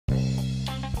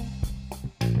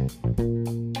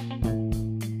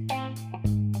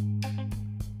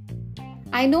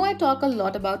I know I talk a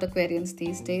lot about Aquarians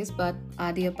these days, but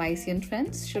our dear Piscean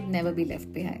friends should never be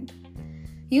left behind.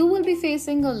 You will be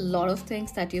facing a lot of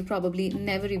things that you probably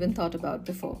never even thought about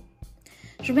before.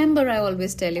 Remember, I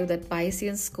always tell you that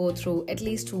Pisceans go through at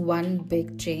least one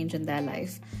big change in their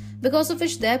life, because of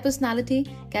which their personality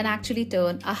can actually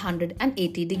turn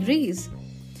 180 degrees.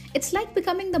 It's like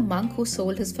becoming the monk who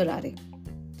sold his Ferrari.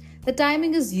 The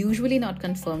timing is usually not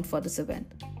confirmed for this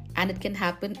event, and it can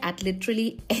happen at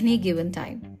literally any given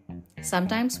time,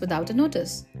 sometimes without a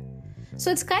notice.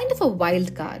 So it's kind of a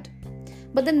wild card.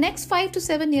 But the next 5 to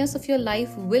 7 years of your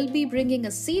life will be bringing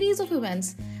a series of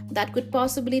events that could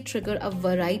possibly trigger a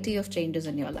variety of changes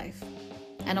in your life.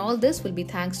 And all this will be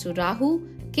thanks to Rahu,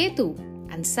 Ketu,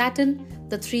 and Saturn,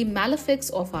 the three malefics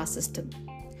of our system.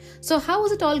 So how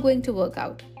is it all going to work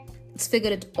out? Let's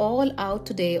figure it all out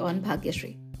today on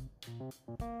Bhagyashree.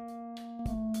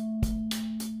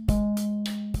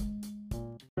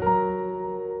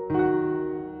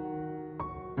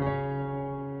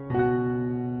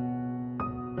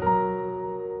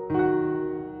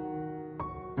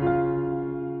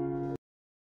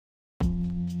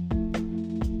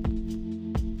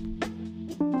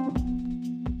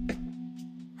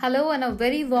 Hello and a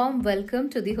very warm welcome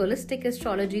to the Holistic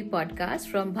Astrology podcast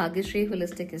from Bhagyashree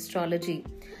Holistic Astrology.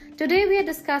 Today we are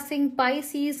discussing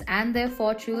Pisces and their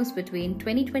fortunes between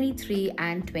 2023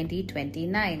 and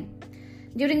 2029.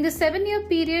 During the 7-year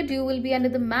period, you will be under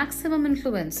the maximum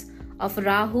influence of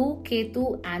Rahu,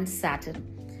 Ketu and Saturn.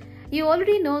 You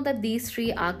already know that these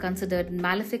three are considered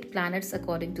malefic planets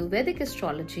according to Vedic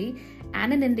astrology,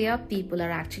 and in India, people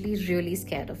are actually really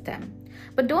scared of them.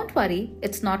 But don't worry,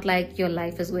 it's not like your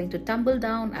life is going to tumble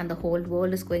down and the whole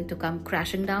world is going to come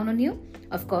crashing down on you.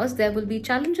 Of course, there will be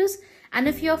challenges, and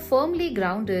if you're firmly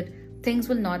grounded, things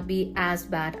will not be as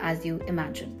bad as you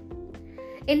imagine.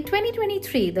 In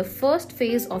 2023, the first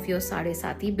phase of your Sade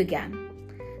Sati began.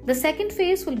 The second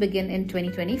phase will begin in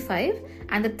 2025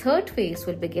 and the third phase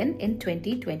will begin in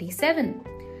 2027.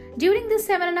 During these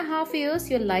 7.5 years,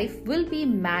 your life will be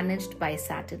managed by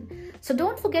Saturn. So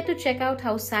don't forget to check out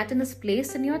how Saturn is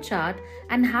placed in your chart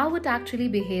and how it actually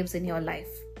behaves in your life.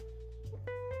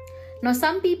 Now,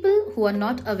 some people who are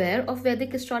not aware of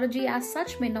Vedic astrology as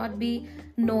such may not be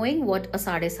knowing what a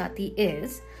Sade Sati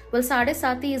is. Well, Sade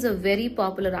Sati is a very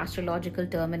popular astrological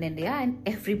term in India and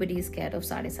everybody is scared of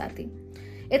Sade Sati.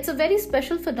 It's a very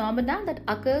special phenomenon that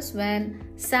occurs when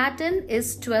Saturn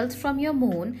is 12th from your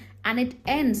moon and it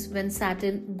ends when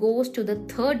Saturn goes to the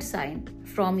third sign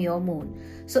from your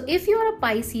moon. So if you are a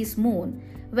Pisces moon,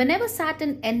 whenever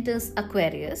Saturn enters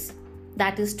Aquarius,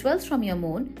 that is 12th from your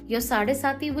moon, your Sade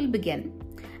Sati will begin.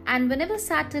 And whenever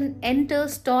Saturn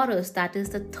enters Taurus, that is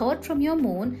the third from your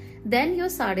moon, then your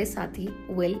Sade Sati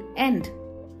will end.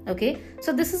 Okay,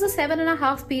 so this is a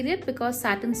 7.5 period because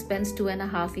Saturn spends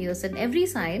 2.5 years in every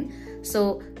sign.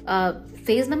 So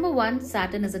phase number 1,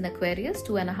 Saturn is in Aquarius,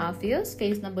 2.5 years.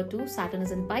 Phase number 2, Saturn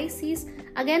is in Pisces,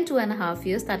 again 2.5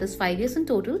 years, that is 5 years in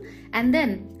total. And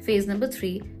then phase number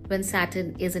 3, when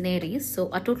Saturn is in Aries, so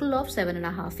a total of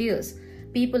 7.5 years.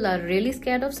 People are really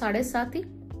scared of Sade Sati.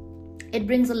 It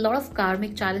brings a lot of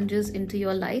karmic challenges into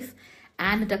your life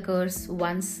and it occurs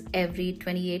once every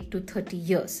 28 to 30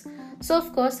 years. So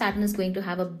of course, Saturn is going to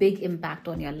have a big impact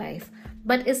on your life.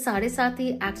 But is Sade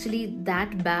Sati actually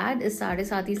that bad? Is Sade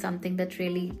Sati something that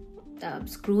really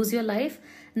screws your life?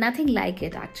 Nothing like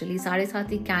it actually. Sade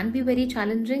Sati can be very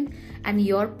challenging and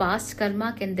your past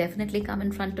karma can definitely come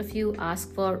in front of you,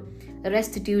 ask for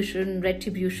restitution,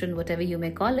 retribution, whatever you may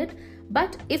call it.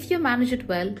 But if you manage it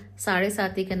well, Sade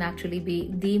Sati can actually be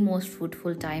the most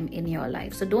fruitful time in your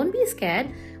life. So don't be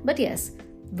scared. But yes,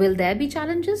 will there be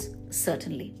challenges?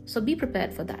 Certainly. So be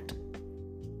prepared for that.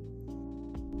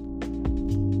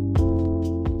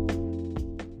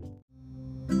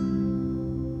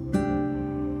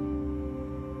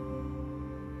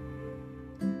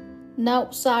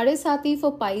 Now, Sade Sati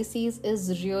for Pisces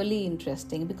is really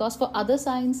interesting because for other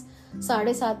signs,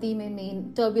 Sade Sati may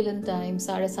mean turbulent times.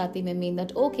 Sade Sati may mean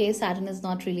that, okay, Saturn is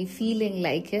not really feeling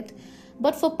like it.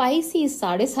 But for Pisces,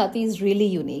 Sade Sati is really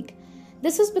unique.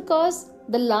 This is because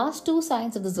the last 2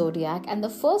 signs of the zodiac and the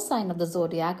first sign of the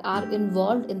zodiac are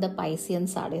involved in the Piscean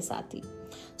Sade Sati.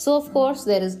 So of course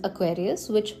there is Aquarius,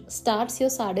 which starts your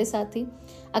Sade Sati.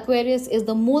 Aquarius is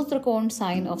the Mool Trikon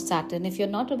sign of Saturn. If you're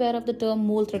not aware of the term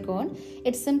Mool Trikon,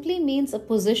 it simply means a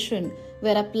position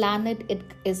where a planet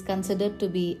is considered to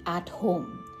be at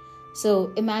home.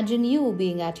 So imagine you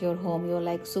being at your home. You're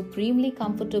like supremely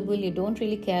comfortable. You don't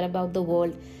really care about the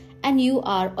world. And you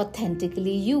are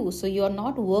authentically you. So you're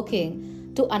not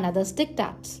working to another's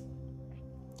diktats.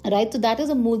 Right? So that is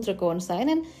a Mool Trikon sign.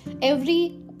 And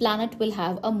every planet will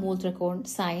have a Mool Trikon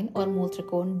sign or Mool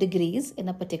Trikon degrees in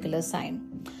a particular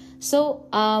sign. So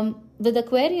with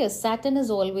Aquarius, Saturn is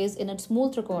always in its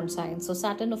Mool Trikon sign. So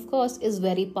Saturn, of course, is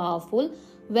very powerful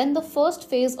when the first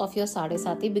phase of your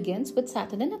Sadesati begins with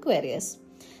Saturn in Aquarius.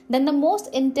 Then the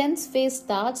most intense phase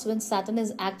starts when Saturn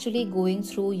is actually going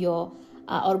through your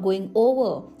or going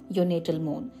over your natal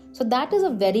moon. So that is a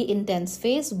very intense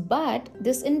phase, but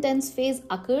this intense phase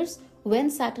occurs when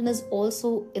Saturn is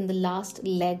also in the last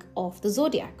leg of the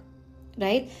zodiac,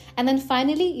 right? And then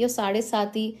finally your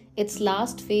Sadesati, its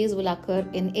last phase will occur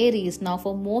in Aries. Now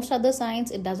for most other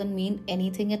signs, it doesn't mean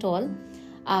anything at all.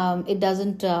 It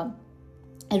doesn't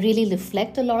really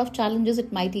reflect a lot of challenges.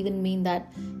 It might even mean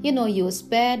that, you're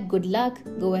spared, good luck,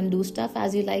 go and do stuff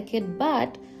as you like it.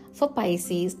 But for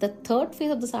Pisces, the third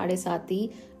phase of the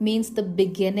Sadesati means the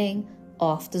beginning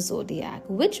of the zodiac,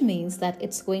 which means that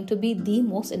it's going to be the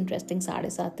most interesting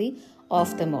Sadesati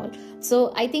of them all.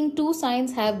 So I think two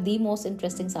signs have the most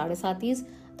interesting Sadesatis.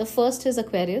 The first is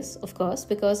Aquarius, of course,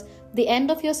 because the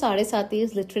end of your Sadesati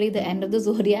is literally the end of the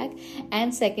zodiac.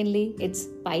 And secondly, it's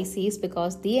Pisces,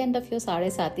 because the end of your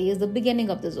Sadesati is the beginning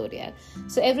of the zodiac.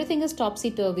 So everything is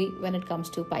topsy-turvy when it comes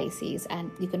to Pisces.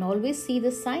 And you can always see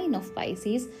the sign of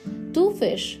Pisces, two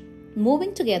fish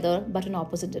moving together but in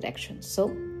opposite directions.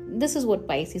 So this is what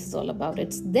Pisces is all about.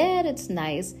 It's there, it's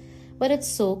nice, but it's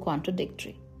so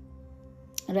contradictory,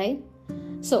 right?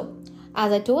 So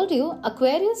as I told you,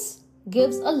 Aquarius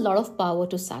gives a lot of power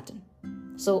to Saturn.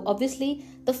 So obviously,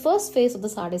 the first phase of the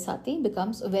Sadesati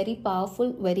becomes very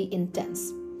powerful, very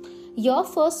intense. Your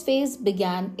first phase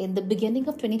began in the beginning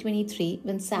of 2023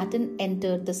 when Saturn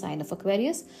entered the sign of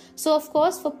Aquarius. So of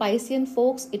course, for Piscean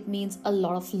folks, it means a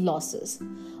lot of losses.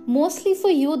 Mostly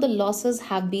for you, the losses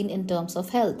have been in terms of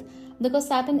health, because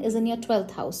Saturn is in your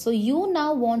 12th house. So you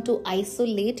now want to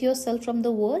isolate yourself from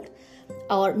the world,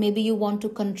 or maybe you want to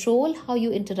control how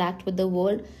you interact with the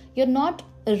world. You're not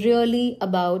really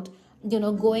about,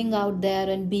 going out there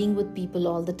and being with people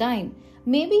all the time.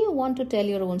 Maybe you want to tell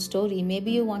your own story. Maybe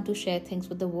you want to share things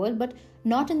with the world, but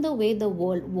not in the way the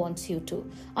world wants you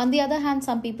to. On the other hand,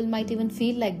 some people might even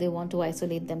feel like they want to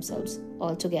isolate themselves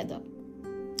altogether.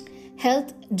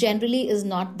 Health generally is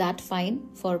not that fine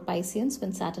for Pisceans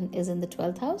when Saturn is in the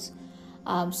 12th house.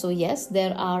 So yes,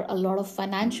 there are a lot of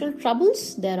financial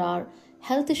troubles. There are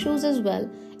health issues as well.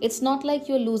 It's not like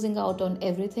you're losing out on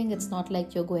everything. It's not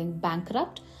like you're going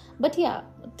bankrupt. But yeah,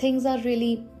 things are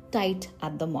really tight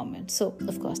at the moment. So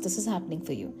of course, this is happening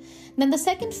for you. Then the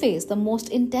second phase, the most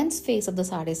intense phase of the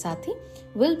Sadesati,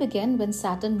 will begin when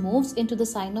Saturn moves into the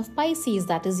sign of Pisces,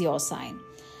 that is your sign.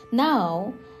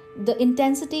 Now, the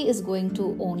intensity is going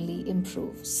to only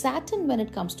improve. Saturn, when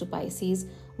it comes to Pisces,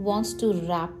 wants to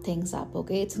wrap things up,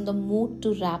 okay? It's in the mood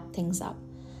to wrap things up.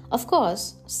 Of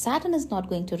course, Saturn is not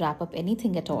going to wrap up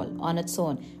anything at all on its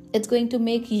own. It's going to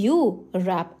make you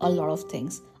wrap a lot of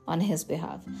things on his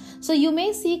behalf. So you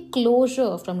may seek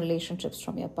closure from relationships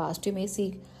from your past. You may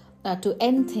seek to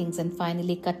end things and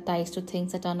finally cut ties to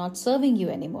things that are not serving you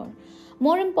anymore.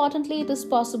 More importantly, it is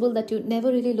possible that you never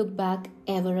really look back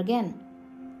ever again.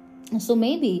 So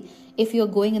maybe if you're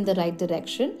going in the right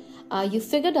direction, you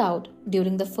figured out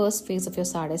during the first phase of your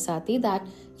Sadesati that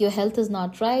your health is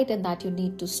not right and that you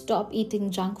need to stop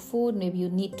eating junk food. Maybe you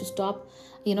need to stop,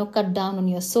 cut down on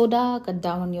your soda, cut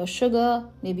down on your sugar.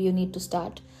 Maybe you need to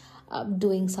start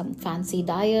doing some fancy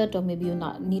diet, or maybe you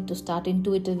need to start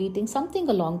intuitive eating, something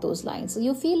along those lines. So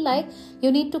you feel like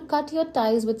you need to cut your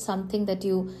ties with something that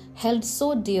you held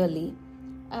so dearly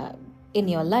in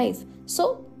your life.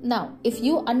 So now, if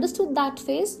you understood that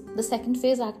phase, the second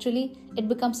phase actually, it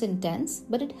becomes intense,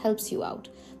 but it helps you out.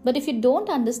 But if you don't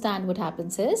understand, what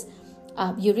happens is,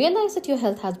 you realize that your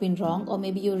health has been wrong, or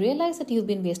maybe you realize that you've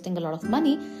been wasting a lot of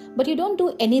money, but you don't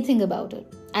do anything about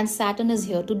it. And Saturn is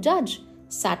here to judge.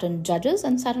 Saturn judges,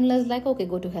 and Saturn is like, okay,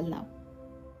 go to hell now.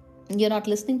 You're not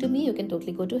listening to me, you can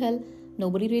totally go to hell.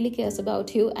 Nobody really cares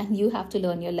about you, and you have to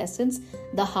learn your lessons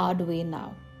the hard way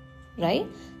now. Right?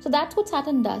 So that's what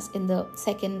Saturn does in the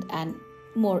second and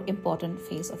more important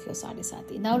phase of your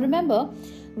Sadesati. Now remember,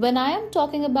 when I am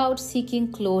talking about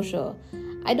seeking closure,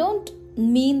 I don't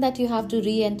mean that you have to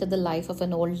re-enter the life of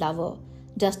an old lover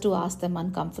just to ask them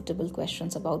uncomfortable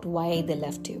questions about why they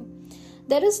left you.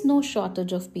 There is no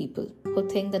shortage of people who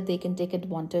think that they can take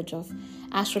advantage of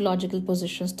astrological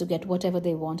positions to get whatever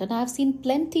they want. And I've seen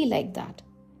plenty like that,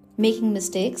 making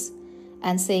mistakes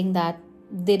and saying that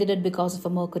they did it because of a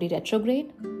Mercury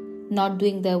retrograde, not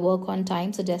doing their work on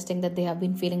time, suggesting that they have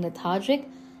been feeling lethargic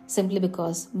simply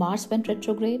because Mars went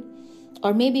retrograde,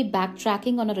 or maybe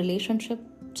backtracking on a relationship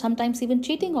sometimes even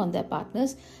cheating on their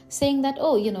partners, saying that,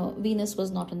 oh, Venus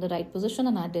was not in the right position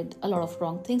and I did a lot of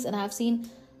wrong things. And I've seen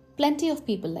plenty of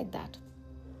people like that.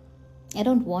 I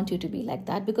don't want you to be like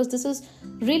that, because this is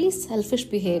really selfish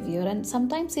behavior, and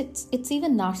sometimes it's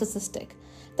even narcissistic.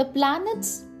 The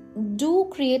planets do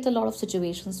create a lot of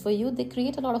situations for you. They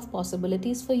create a lot of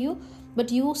possibilities for you, but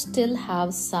you still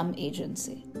have some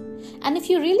agency. And if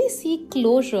you really seek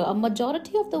closure, a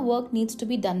majority of the work needs to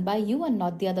be done by you and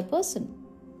not the other person.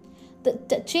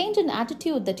 The change in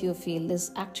attitude that you feel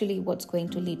is actually what's going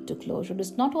to lead to closure.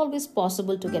 It's not always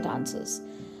possible to get answers.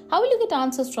 How will you get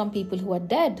answers from people who are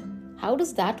dead? How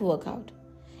does that work out?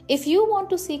 If you want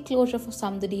to seek closure for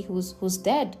somebody who's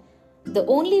dead, the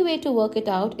only way to work it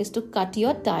out is to cut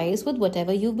your ties with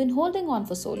whatever you've been holding on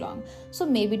for so long. So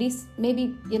maybe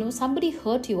somebody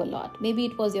hurt you a lot. Maybe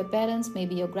it was your parents,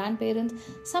 maybe your grandparents,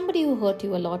 somebody who hurt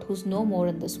you a lot who's no more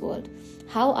in this world.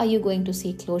 How are you going to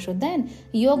seek closure then?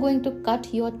 You're going to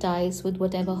cut your ties with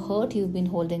whatever hurt you've been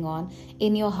holding on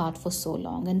in your heart for so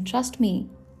long. And trust me,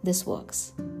 this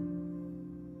works.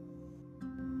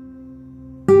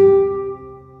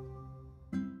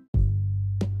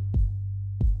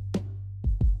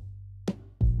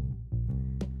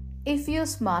 If you're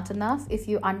smart enough, if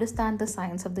you understand the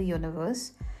science of the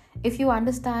universe, if you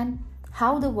understand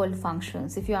how the world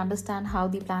functions, if you understand how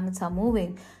the planets are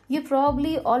moving, you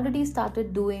probably already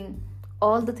started doing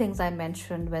all the things I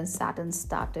mentioned when Saturn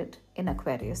started in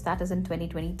Aquarius. That is in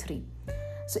 2023.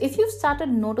 So if you've started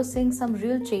noticing some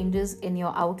real changes in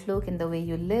your outlook, in the way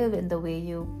you live, in the way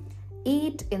you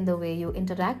eat, in the way you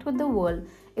interact with the world,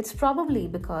 it's probably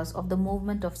because of the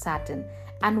movement of Saturn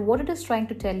and what it is trying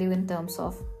to tell you in terms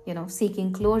of,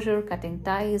 seeking closure, cutting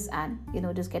ties, and,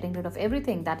 just getting rid of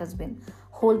everything that has been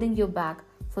holding you back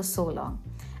for so long.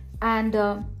 And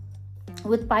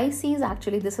with Pisces,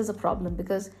 actually, this is a problem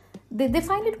because they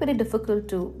find it very difficult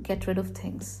to get rid of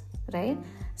things, right?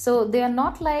 So they are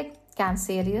not like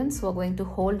Cancerians who are going to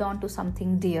hold on to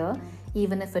something dear,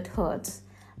 even if it hurts.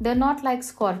 They're not like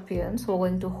Scorpions who are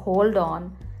going to hold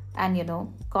on and,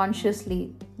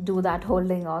 consciously do that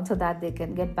holding on so that they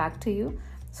can get back to you.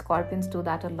 Scorpions do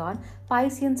that a lot.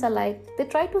 Pisceans are like, they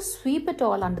try to sweep it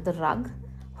all under the rug,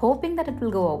 hoping that it will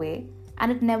go away,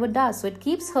 and it never does. So it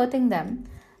keeps hurting them,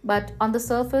 but on the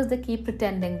surface, they keep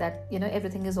pretending that,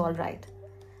 everything is all right.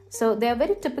 So they are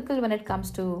very typical when it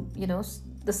comes to,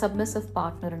 the submissive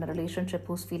partner in a relationship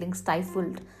who's feeling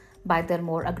stifled by their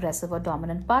more aggressive or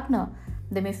dominant partner.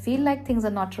 They may feel like things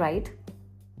are not right.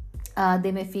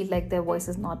 They may feel like their voice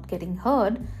is not getting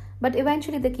heard, but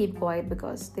eventually they keep quiet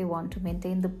because they want to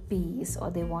maintain the peace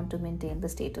or they want to maintain the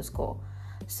status quo.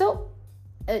 So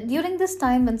during this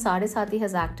time when Sadhisati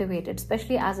has activated,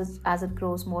 especially as it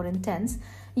grows more intense,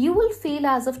 you will feel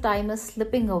as if time is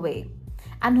slipping away.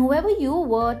 And whoever you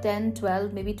were 10,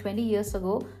 12, maybe 20 years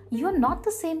ago, you are not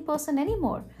the same person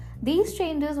anymore. These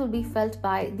changes will be felt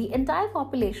by the entire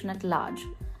population at large,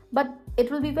 but it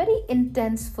will be very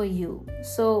intense for you.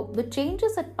 So the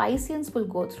changes that Pisceans will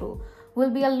go through will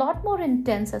be a lot more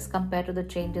intense as compared to the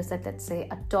changes that, let's say,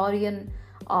 a Taurian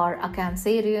or a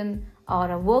Cancerian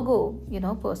or a Virgo,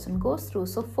 person goes through.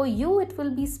 So for you, it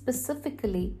will be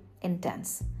specifically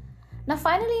intense. Now,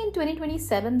 finally, in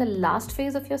 2027, the last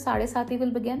phase of your Sadhisati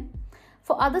will begin.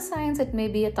 For other signs, it may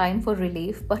be a time for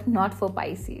relief, but not for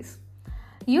Pisces.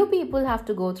 You people have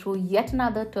to go through yet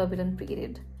another turbulent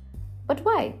period. But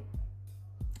why?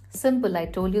 Simple, I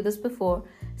told you this before.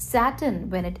 Saturn,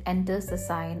 when it enters the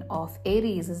sign of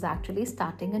Aries, is actually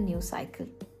starting a new cycle.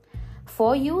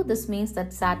 For you, this means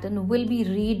that Saturn will be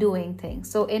redoing things.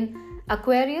 So in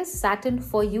Aquarius, Saturn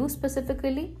for you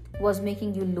specifically was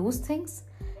making you lose things.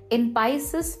 In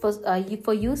Pisces,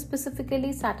 for you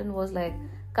specifically, Saturn was like,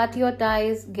 cut your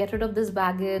ties, get rid of this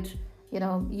baggage.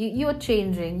 You are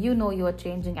changing. You are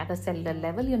changing at a cellular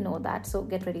level. You know that. So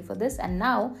get ready for this. And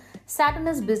now Saturn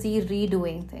is busy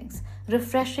redoing things,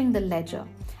 refreshing the ledger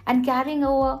and carrying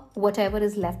over whatever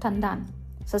is left undone.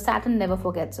 So Saturn never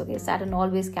forgets, okay? Saturn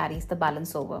always carries the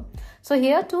balance over. So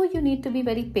here too, you need to be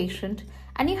very patient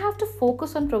and you have to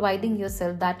focus on providing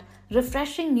yourself that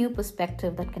refreshing new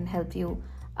perspective that can help you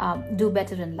do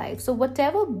better in life. So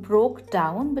whatever broke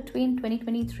down between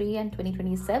 2023 and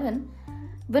 2027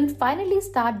 will finally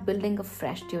start building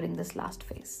afresh during this last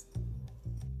phase.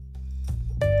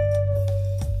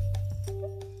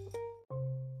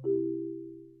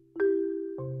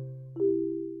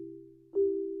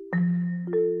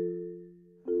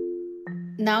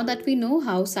 Now that we know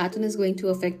how Saturn is going to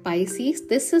affect Pisces,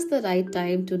 this is the right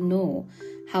time to know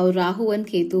how Rahu and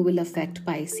Ketu will affect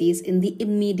Pisces in the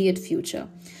immediate future.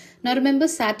 Now remember,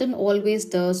 Saturn always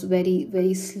does very,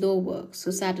 very slow work. So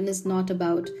Saturn is not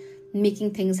about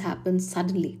making things happen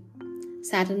suddenly.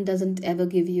 Saturn doesn't ever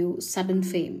give you sudden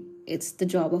fame. It's the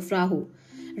job of Rahu.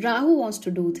 Rahu wants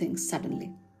to do things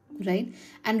suddenly, right?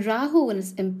 And Rahu in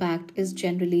its impact is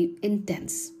generally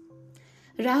intense.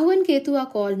 Rahu and Ketu are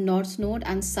called North Node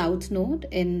and South Node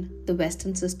in the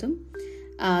Western system.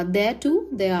 There too,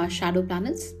 they are shadow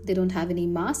planets. They don't have any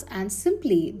mass and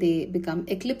simply they become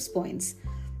eclipse points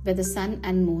where the sun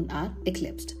and moon are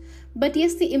eclipsed. But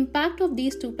yes, the impact of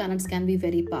these two planets can be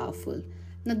very powerful.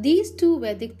 Now, these two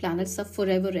Vedic planets are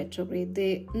forever retrograde.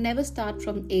 They never start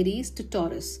from Aries to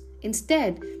Taurus.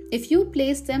 Instead, if you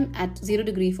place them at 0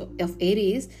 degree of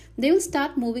Aries, they will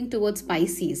start moving towards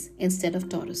Pisces instead of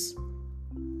Taurus.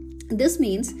 This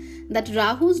means that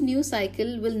Rahu's new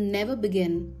cycle will never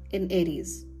begin in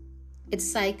Aries. Its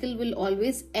cycle will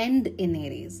always end in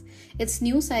Aries. Its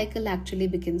new cycle actually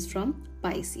begins from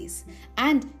Pisces.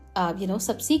 And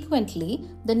subsequently,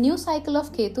 the new cycle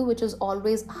of Ketu, which is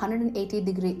always 180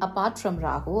 degree apart from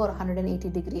Rahu or 180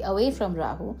 degree away from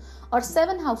Rahu or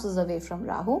 7 houses away from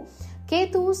Rahu,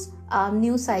 Ketu's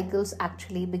new cycles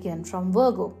actually begin from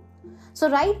Virgo. So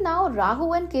right now,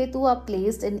 Rahu and Ketu are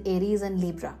placed in Aries and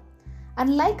Libra.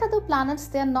 And like other planets,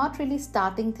 they are not really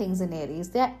starting things in Aries,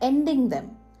 they are ending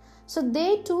them. So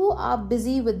they too are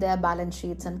busy with their balance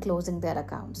sheets and closing their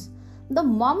accounts. The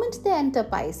moment they enter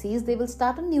Pisces, they will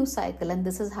start a new cycle, and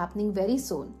this is happening very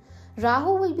soon.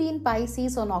 Rahu will be in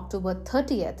Pisces on October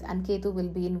 30th and Ketu will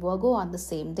be in Virgo on the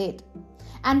same date.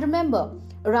 And remember,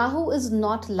 Rahu is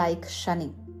not like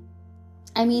Shani.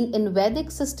 I mean, in Vedic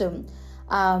system,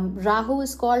 Rahu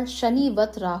is called Shani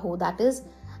Vat Rahu, that is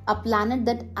a planet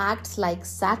that acts like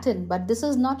Saturn, but this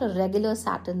is not a regular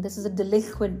Saturn, this is a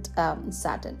delinquent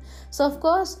Saturn. So of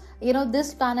course,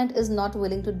 this planet is not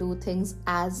willing to do things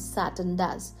as Saturn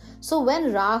does. So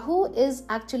when Rahu is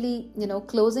actually,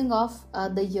 closing off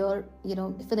the year,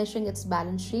 finishing its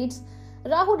balance sheets,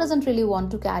 Rahu doesn't really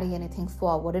want to carry anything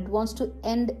forward. It wants to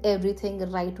end everything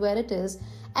right where it is.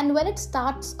 And when it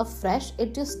starts afresh,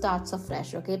 it just starts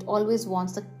afresh, okay? It always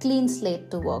wants a clean slate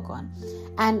to work on.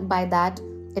 And by that,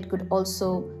 it could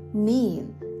also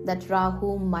mean that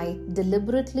Rahu might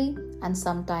deliberately and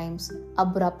sometimes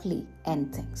abruptly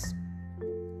end things,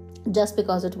 just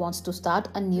because it wants to start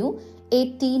a new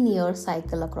 18-year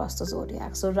cycle across the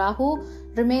zodiac. So Rahu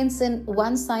remains in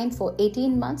one sign for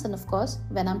 18 months. And of course,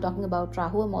 when I'm talking about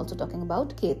Rahu, I'm also talking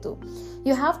about Ketu.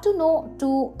 You have to know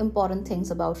two important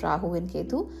things about Rahu and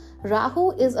Ketu.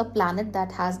 Rahu is a planet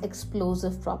that has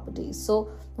explosive properties. So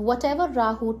whatever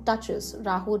Rahu touches,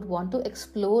 Rahu would want to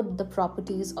explode the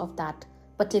properties of that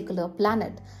particular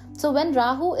planet. So when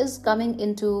Rahu is coming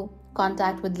into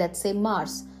contact with, let's say,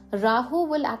 Mars, Rahu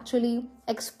will actually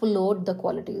explode the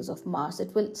qualities of Mars.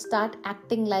 It will start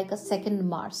acting like a second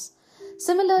Mars.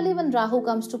 Similarly, when Rahu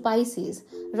comes to Pisces,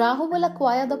 Rahu will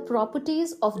acquire the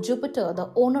properties of Jupiter,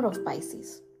 the owner of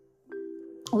Pisces,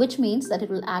 which means that it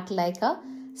will act like a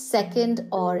second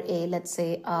or a, let's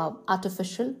say,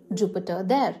 artificial Jupiter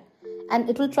there. And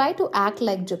it will try to act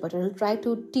like Jupiter. It will try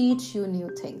to teach you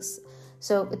new things.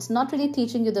 So it's not really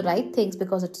teaching you the right things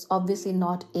because it's obviously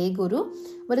not a guru,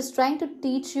 but it's trying to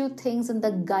teach you things in the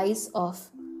guise of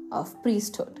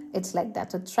priesthood. It's like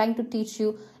that. So it's trying to teach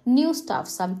you new stuff,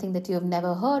 something that you have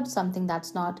never heard, something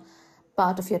that's not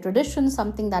part of your tradition,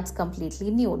 something that's completely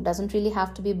new. It doesn't really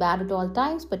have to be bad at all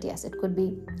times, but yes, it could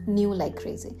be new like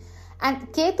crazy. And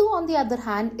Ketu, on the other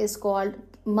hand, is called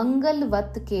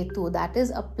Mangalvat Ketu. That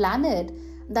is a planet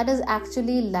that is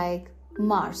actually like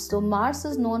Mars. So Mars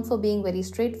is known for being very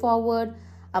straightforward,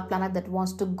 a planet that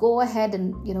wants to go ahead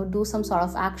and do some sort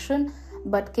of action.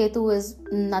 But Ketu is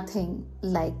nothing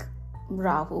like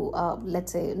Rahu.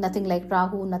 Let's say nothing like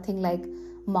Rahu, nothing like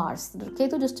Mars.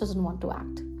 Ketu just doesn't want to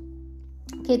act.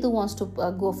 Ketu wants to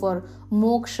go for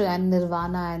moksha and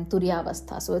nirvana and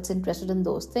turyavastha. So it's interested in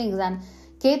those things. And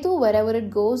Ketu, wherever it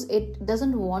goes, it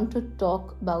doesn't want to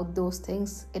talk about those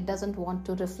things. It doesn't want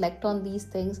to reflect on these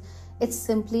things. It's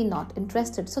simply not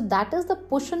interested. So that is the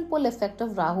push and pull effect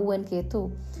of Rahu and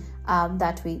Ketu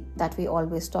that we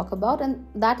always talk about. And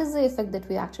that is the effect that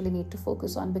we actually need to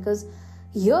focus on, because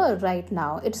here right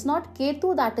now, it's not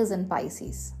Ketu that is in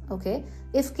Pisces. Okay.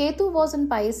 If Ketu was in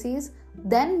Pisces,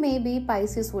 then maybe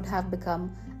Pisces would have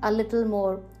become a little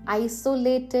more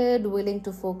isolated, willing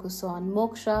to focus on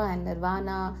moksha and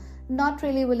nirvana, not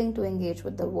really willing to engage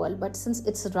with the world. But since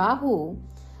it's Rahu,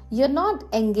 you're not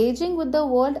engaging with the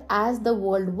world as the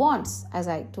world wants, as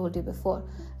I told you before.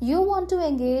 You want to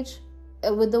engage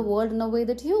with the world in a way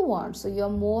that you want. So you're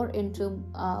more into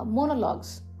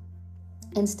monologues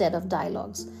instead of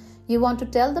dialogues. You want to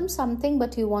tell them something,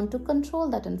 but you want to control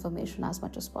that information as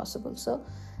much as possible. So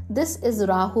this is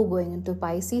Rahu going into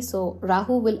Pisces. So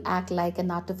Rahu will act like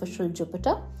an artificial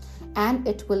Jupiter, and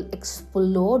it will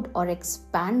explode or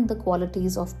expand the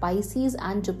qualities of Pisces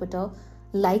and Jupiter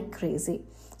like crazy.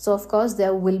 So of course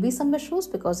there will be some issues,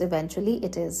 because eventually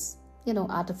it is,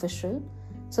 artificial.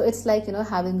 So it's like,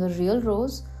 having a real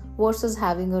rose versus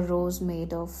having a rose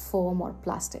made of foam or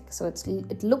plastic. So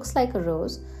it looks like a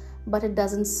rose, but it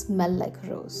doesn't smell like a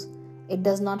rose. It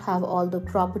does not have all the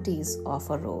properties of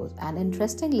a rose. And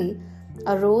interestingly,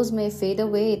 a rose may fade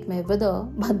away, it may wither,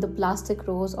 but the plastic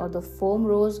rose or the foam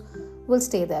rose will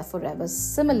stay there forever.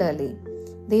 Similarly,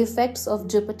 the effects of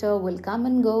Jupiter will come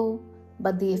and go,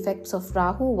 but the effects of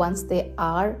Rahu, once they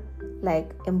are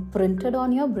like imprinted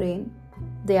on your brain,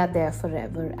 they are there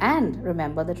forever. And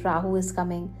remember that Rahu is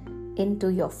coming into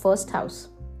your first house.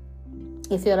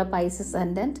 If you're a Pisces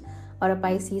ascendant or a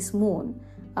Pisces moon,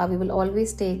 we will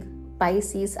always take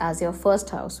Pisces as your first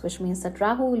house, which means that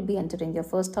Rahu will be entering your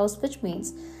first house, which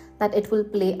means that it will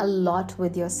play a lot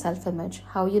with your self-image,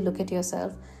 how you look at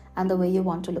yourself and the way you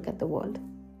want to look at the world.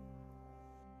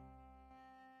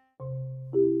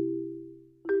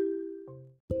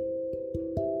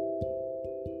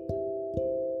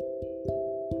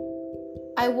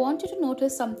 I want you to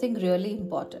notice something really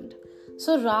important.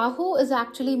 So Rahu is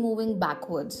actually moving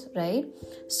backwards, right?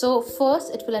 So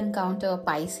first it will encounter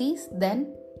Pisces,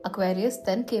 then Aquarius,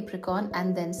 then Capricorn,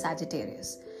 and then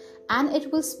Sagittarius. And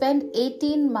it will spend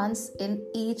 18 months in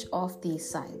each of these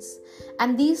signs.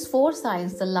 And these 4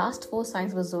 signs, the last 4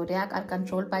 signs of the zodiac, are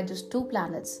controlled by just 2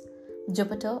 planets,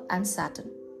 Jupiter and Saturn.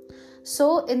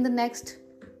 So in the next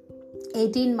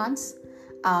 18 months,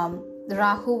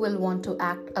 Rahu will want to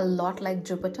act a lot like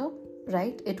Jupiter,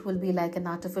 right? It will be like an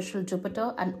artificial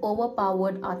Jupiter, an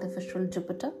overpowered artificial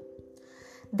Jupiter.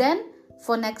 Then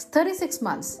for next 36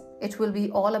 months, it will be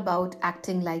all about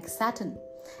acting like Saturn.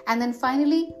 And then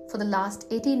finally, for the last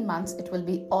 18 months, it will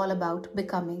be all about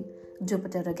becoming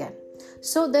Jupiter again.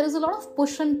 So there is a lot of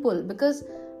push and pull, because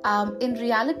in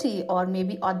reality, or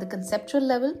maybe at the conceptual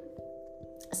level,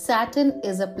 Saturn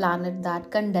is a planet that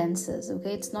condenses,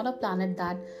 okay? It's not a planet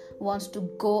that wants to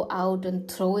go out and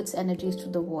throw its energies to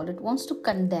the wall. It wants to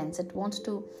condense. It wants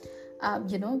to,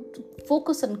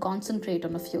 focus and concentrate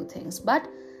on a few things. But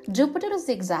Jupiter is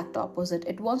the exact opposite.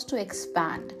 It wants to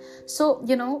expand. So,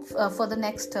 for the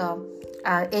next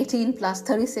 18 plus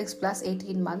 36 plus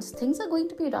 18 months, things are going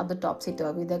to be rather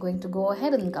topsy-turvy. They're going to go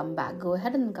ahead and come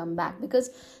back,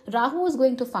 because Rahu is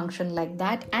going to function like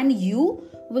that, and you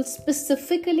will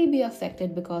specifically be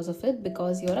affected because of it,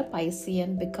 because you're a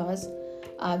Piscean, because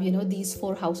these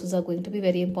 4 houses are going to be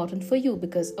very important for you,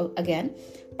 because again,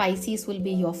 Pisces will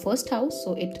be your first house.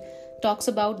 So it talks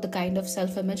about the kind of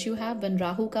self-image you have. When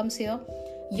Rahu comes here,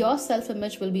 your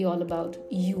self-image will be all about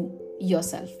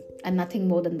yourself, and nothing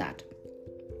more than that.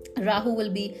 Rahu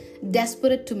will be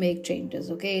desperate to make changes,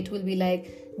 okay? It will be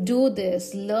like, do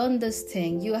this, learn this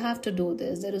thing, you have to do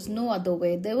this, there is no other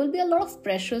way. There will be a lot of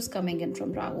pressures coming in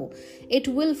from Rahu. It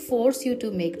will force you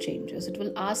to make changes. It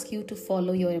will ask you to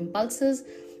follow your impulses.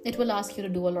 It will ask you to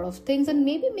do a lot of things, and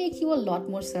maybe make you a lot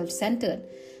more self-centered.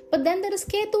 But then there is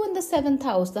Ketu in the 7th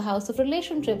house, the house of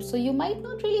relationships. So you might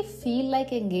not really feel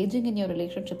like engaging in your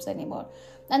relationships anymore.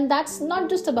 And that's not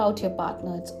just about your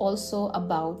partner. It's also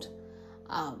about,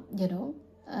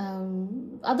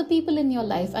 other people in your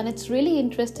life. And it's really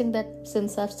interesting that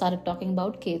since I've started talking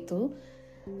about Ketu,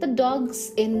 the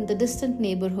dogs in the distant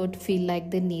neighborhood feel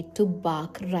like they need to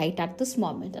bark right at this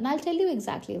moment. And I'll tell you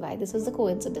exactly why. This is a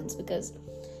coincidence, because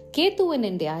Ketu in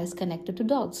India is connected to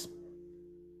dogs.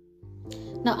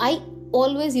 Now, I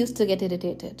always used to get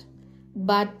irritated,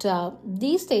 but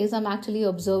these days I'm actually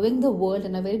observing the world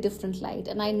in a very different light.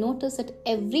 And I notice that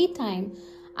every time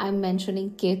I'm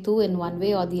mentioning Ketu in one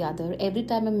way or the other, every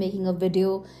time I'm making a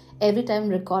video, every time I'm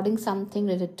recording something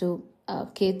related to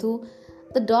Ketu,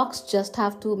 the dogs just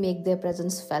have to make their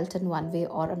presence felt in one way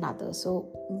or another. So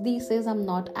these days I'm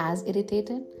not as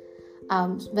irritated.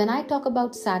 When I talk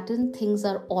about Saturn, things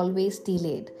are always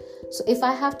delayed. So if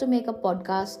I have to make a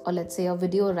podcast or let's say a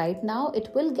video right now, it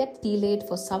will get delayed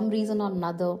for some reason or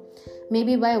another.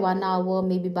 Maybe by 1 hour,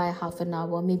 maybe by half an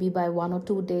hour, maybe by 1 or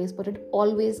 2 days, but it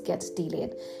always gets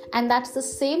delayed. And that's the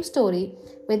same story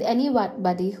with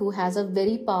anybody who has a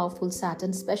very powerful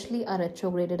Saturn, especially a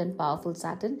retrograded and powerful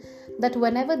Saturn, that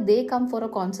whenever they come for a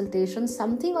consultation,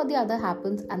 something or the other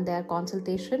happens and their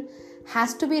consultation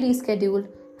has to be rescheduled,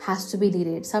 has to be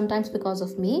delayed, sometimes because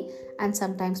of me and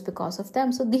sometimes because of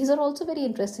them. So these are also very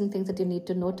interesting things that you need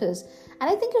to notice, and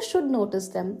I think you should notice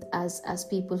them as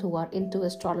people who are into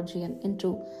astrology and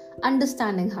into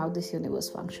understanding how this universe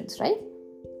functions, right?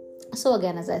 So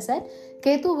again, as I said,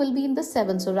 Ketu will be in the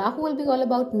 7th. So Rahu will be all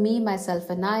about me, myself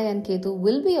and I, and Ketu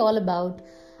will be all about,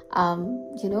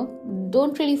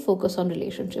 don't really focus on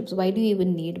relationships. Why do you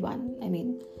even need one? I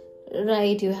mean,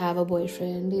 right, you have a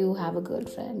boyfriend, you have a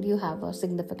girlfriend, you have a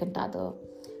significant other,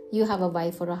 you have a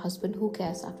wife or a husband. Who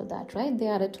cares after that, right? They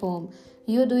are at home.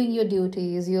 You're doing your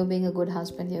duties. You're being a good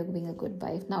husband. You're being a good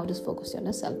wife. Now just focus on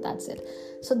yourself. That's it.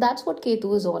 So that's what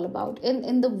Ketu is all about.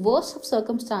 In the worst of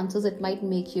circumstances, it might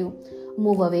make you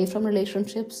move away from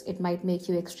relationships. It might make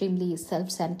you extremely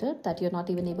self-centered, that you're not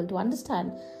even able to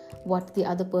understand what the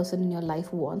other person in your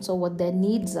life wants or what their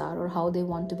needs are or how they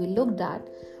want to be looked at.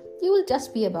 You will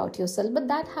just be about yourself, but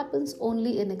that happens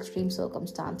only in extreme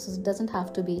circumstances. It doesn't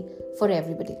have to be for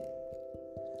everybody.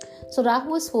 So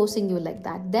Rahu is forcing you like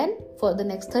that. Then for the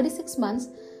next 36 months,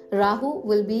 Rahu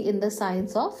will be in the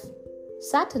signs of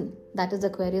Saturn, that is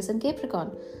Aquarius and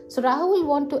Capricorn. So Rahu will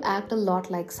want to act a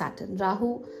lot like Saturn.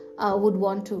 Rahu would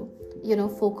want to,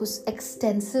 focus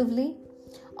extensively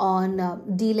on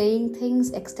delaying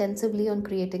things, extensively on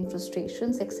creating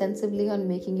frustrations, extensively on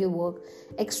making you work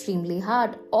extremely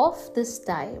hard. Of this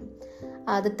time,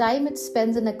 the time it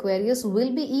spends in Aquarius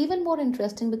will be even more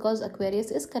interesting because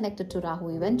Aquarius is connected to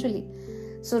Rahu eventually.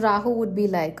 So Rahu would be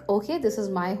like, okay, this is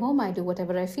my home, I do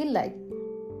whatever I feel like.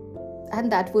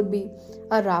 And that would be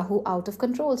a Rahu out of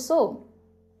control. So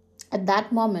at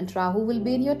that moment, Rahu will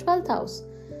be in your 12th house.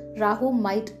 Rahu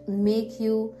might make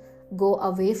you go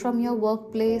away from your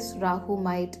workplace. Rahu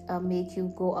might make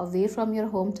you go away from your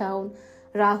hometown.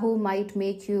 Rahu might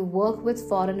make you work with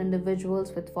foreign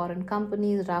individuals, with foreign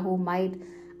companies. Rahu might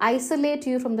isolate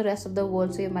you from the rest of the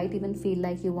world. So you might even feel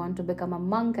like you want to become a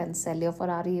monk and sell your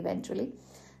Ferrari eventually.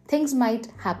 Things might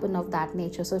happen of that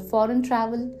nature. So foreign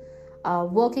travel,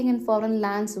 working in foreign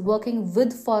lands, working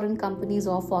with foreign companies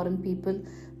or foreign people,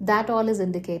 that all is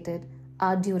indicated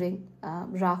during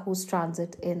Rahu's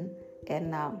transit in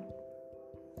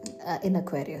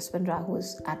Aquarius, when Rahu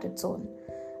is at its own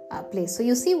place. So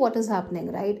you see what is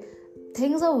happening, right?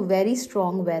 Things are very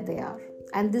strong where they are,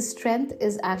 and this strength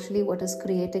is actually what is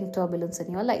creating turbulence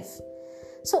in your life.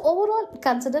 So overall,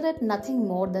 consider it nothing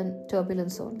more than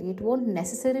turbulence only. It won't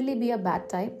necessarily be a bad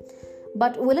time,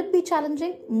 but will it be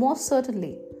challenging? Most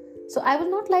certainly. So I will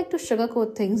not like to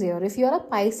sugarcoat things here. If you're a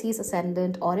Pisces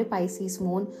ascendant or a Pisces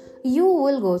moon, you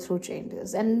will go through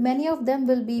changes, and many of them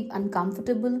will be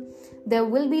uncomfortable. There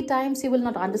will be times you will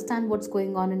not understand what's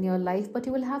going on in your life, but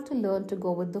you will have to learn to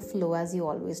go with the flow as you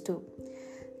always do.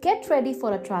 Get ready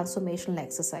for a transformational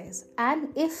exercise. And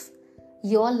if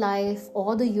your life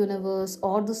or the universe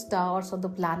or the stars or the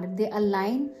planet, they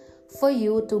align for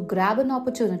you to grab an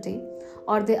opportunity,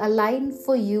 or they align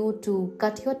for you to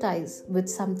cut your ties with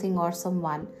something or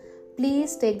someone,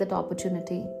 please take that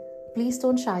opportunity. Please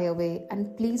don't shy away,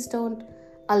 and please don't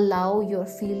allow your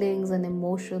feelings and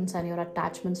emotions and your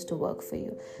attachments to work for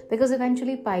you, because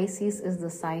eventually Pisces is the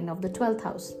sign of the 12th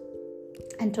house,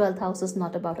 and 12th house is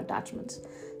not about attachments.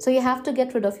 So you have to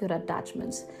get rid of your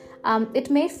attachments. It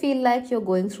may feel like you're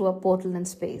going through a portal in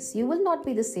space. You will not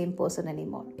be the same person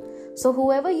anymore. So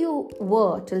whoever you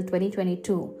were till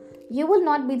 2022, you will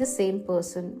not be the same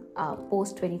person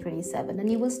post 2027,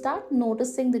 and you will start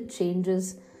noticing the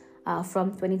changes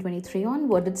from 2023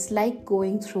 onward. It's like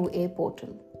going through a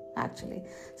portal, actually.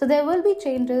 So there will be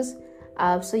changes.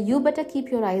 So you better keep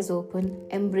your eyes open,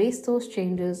 embrace those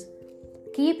changes,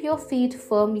 keep your feet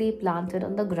firmly planted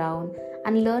on the ground,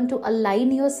 and learn to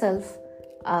align yourself,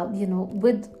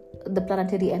 with the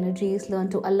planetary energies. Learn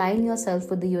to align yourself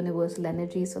with the universal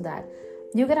energy so that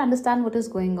you can understand what is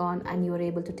going on and you are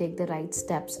able to take the right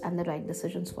steps and the right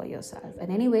decisions for yourself. And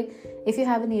anyway, if you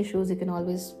have any issues, you can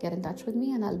always get in touch with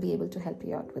me and I'll be able to help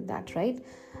you out with that, right?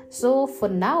 So for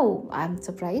now, I'm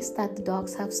surprised that the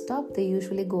dogs have stopped. They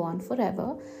usually go on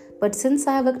forever. But since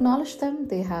I have acknowledged them,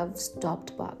 they have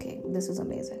stopped barking. This is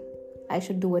amazing. I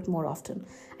should do it more often.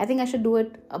 I think I should do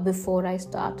it before I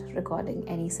start recording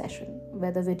any session,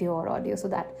 whether video or audio, so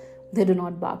that they do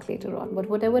not bark later on. But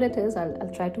whatever it is,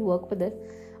 I'll try to work with it.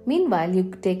 Meanwhile,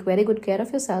 you take very good care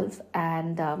of yourself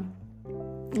and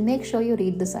make sure you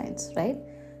read the signs, right?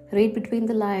 Read between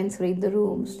the lines, read the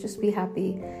rooms, just be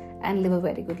happy and live a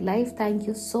very good life. Thank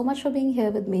you so much for being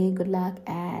here with me. Good luck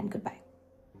and goodbye.